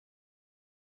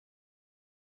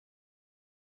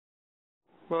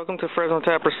Welcome to Fresno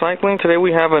Tap Recycling. Today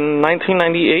we have a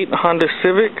 1998 Honda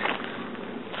Civic.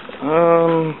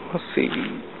 Let's see.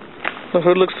 The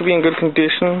hood looks to be in good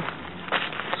condition.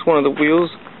 It's one of the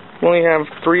wheels. We only have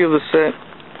 3 of the set.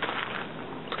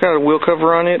 It's got a wheel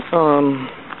cover on it.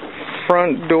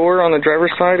 Front door on the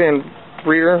driver's side and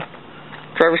rear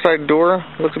driver's side door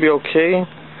looks to be okay.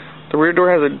 The rear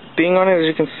door has a ding on it, as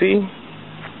you can see.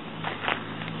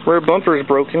 Rear bumper is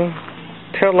broken.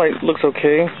 Tail light looks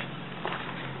okay.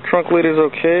 Trunk lid is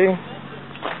okay.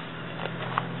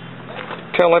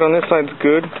 Tail light on this side is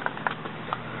good.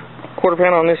 Quarter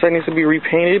panel on this side needs to be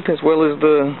repainted, as well as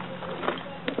the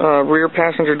rear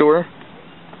passenger door.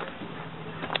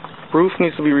 Roof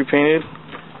needs to be repainted.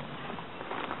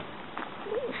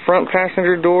 Front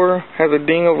passenger door has a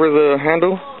ding over the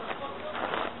handle.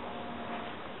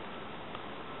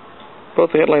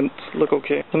 Both the headlights look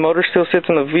okay. The motor still sits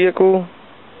in the vehicle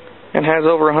and has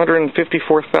over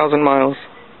 154,000 miles.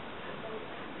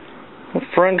 The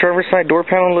front driver's side door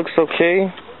panel looks okay.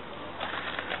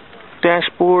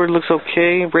 Dashboard looks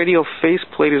okay. Radio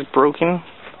faceplate is broken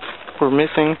or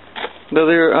missing. The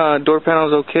other door panel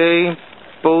is okay.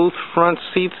 Both front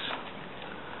seats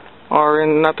are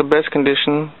in not the best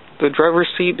condition. The driver's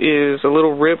seat is a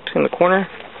little ripped in the corner.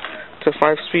 It's a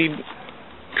 5-speed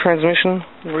transmission.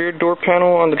 The rear door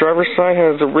panel on the driver's side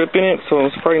has a rip in it, so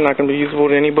it's probably not going to be usable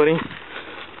to anybody.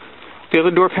 The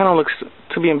other door panel looks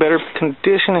to be in better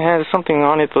condition. It has something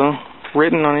on it though,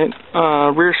 written on it.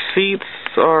 Rear seats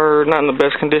are not in the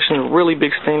best condition. A really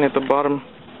big stain at the bottom